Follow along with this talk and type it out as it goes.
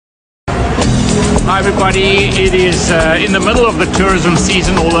Hi everybody, it is in the middle of the tourism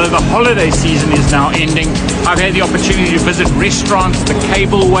season, although the holiday season is now ending. I've had the opportunity to visit restaurants, the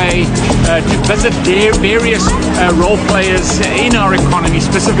cableway, to visit various role players in our economy,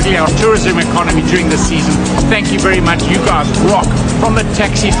 specifically our tourism economy during this season. Thank you very much, you guys rock. From the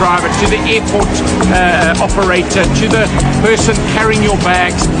taxi driver to the airport operator, to the person carrying your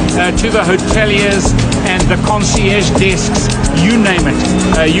bags, to the hoteliers and the concierge desks, you name it.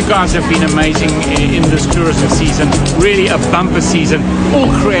 You guys have been amazing in this tourism season, really a bumper season, all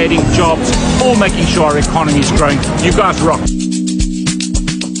creating jobs, all making sure our economy is growing. You guys rock.